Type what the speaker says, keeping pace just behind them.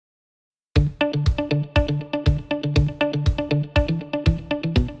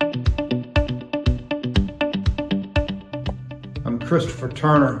Christopher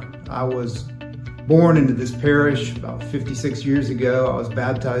Turner. I was born into this parish about 56 years ago. I was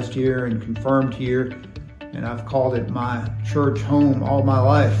baptized here and confirmed here, and I've called it my church home all my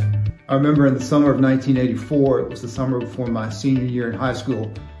life. I remember in the summer of 1984, it was the summer before my senior year in high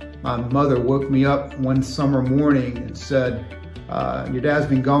school, my mother woke me up one summer morning and said, your dad's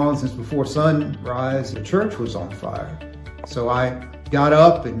been gone since before sunrise. The church was on fire. So I got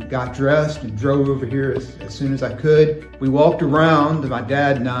up and got dressed and drove over here as soon as I could. We walked around, my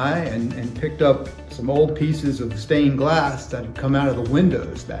dad and I, and picked up some old pieces of stained glass that had come out of the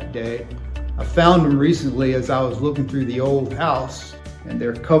windows that day. I found them recently as I was looking through the old house, and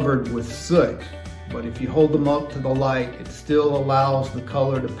they're covered with soot. But if you hold them up to the light, it still allows the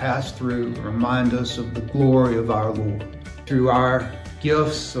color to pass through and remind us of the glory of our Lord. Through our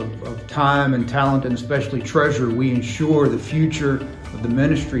gifts of time and talent, and especially treasure, we ensure the future of the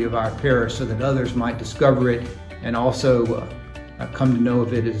ministry of our parish so that others might discover it and also come to know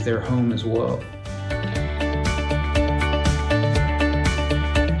of it as their home as well.